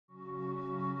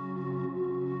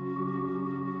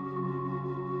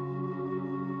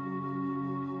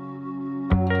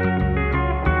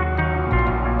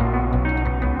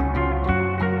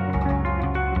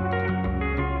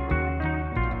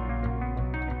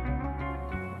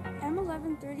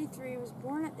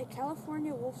the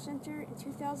California Wolf Center in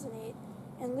 2008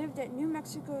 and lived at New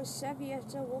Mexico's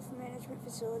Savieta Wolf Management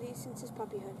Facility since his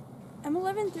puppyhood.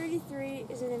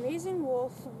 M1133 is an amazing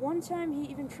wolf. One time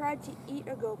he even tried to eat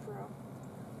a GoPro.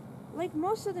 Like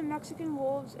most of the Mexican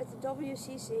wolves at the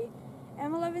WCC,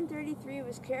 M1133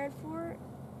 was cared for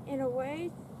in a way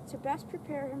to best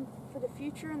prepare him for the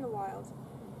future in the wild.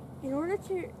 In order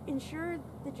to ensure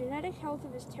the genetic health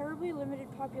of his terribly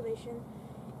limited population,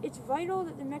 it's vital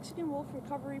that the Mexican Wolf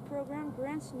Recovery Program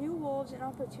grants new wolves an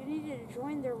opportunity to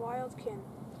join their wild kin.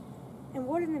 And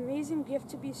what an amazing gift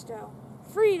to bestow.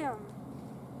 Freedom!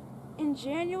 In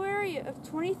January of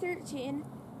 2013,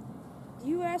 the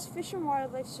U.S. Fish and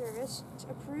Wildlife Service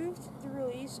approved the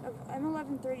release of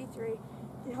M1133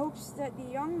 in hopes that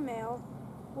the young male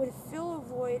would fill a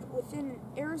void within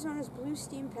Arizona's blue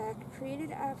steam pack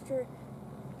created after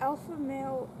alpha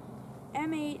male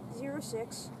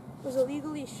M806 was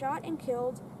illegally shot and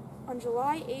killed on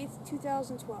July 8,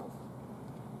 2012.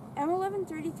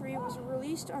 M1133 was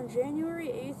released on January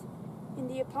 8th in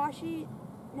the Apache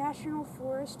National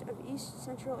Forest of east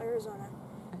central Arizona.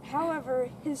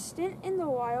 However, his stint in the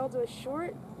wild was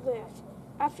short-lived.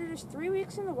 After just 3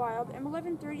 weeks in the wild,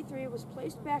 M1133 was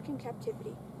placed back in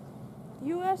captivity.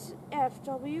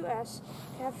 USFWS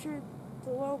captured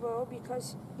the Lobo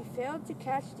because he failed to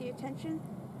catch the attention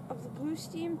of the Blue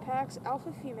Steam Pack's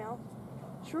alpha female.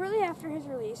 Shortly after his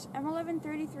release,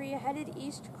 M1133 headed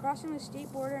east, crossing the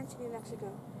state border into New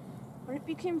Mexico. When it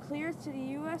became clear to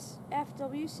the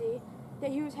USFWC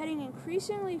that he was heading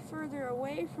increasingly further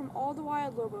away from all the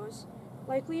wild lobos,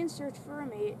 likely in search for a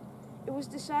mate, it was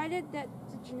decided that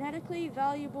the genetically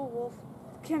valuable wolf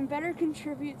can better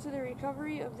contribute to the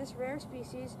recovery of this rare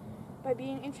species by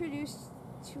being introduced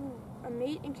to a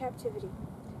mate in captivity.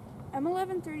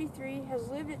 M1133 has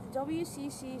lived at the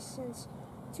WCC since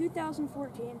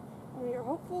 2014, and we are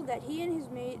hopeful that he and his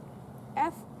mate,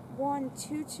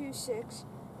 F1226,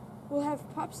 will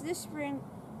have pups this spring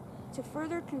to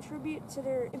further contribute to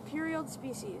their imperial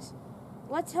species.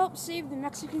 Let's help save the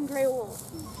Mexican gray wolf.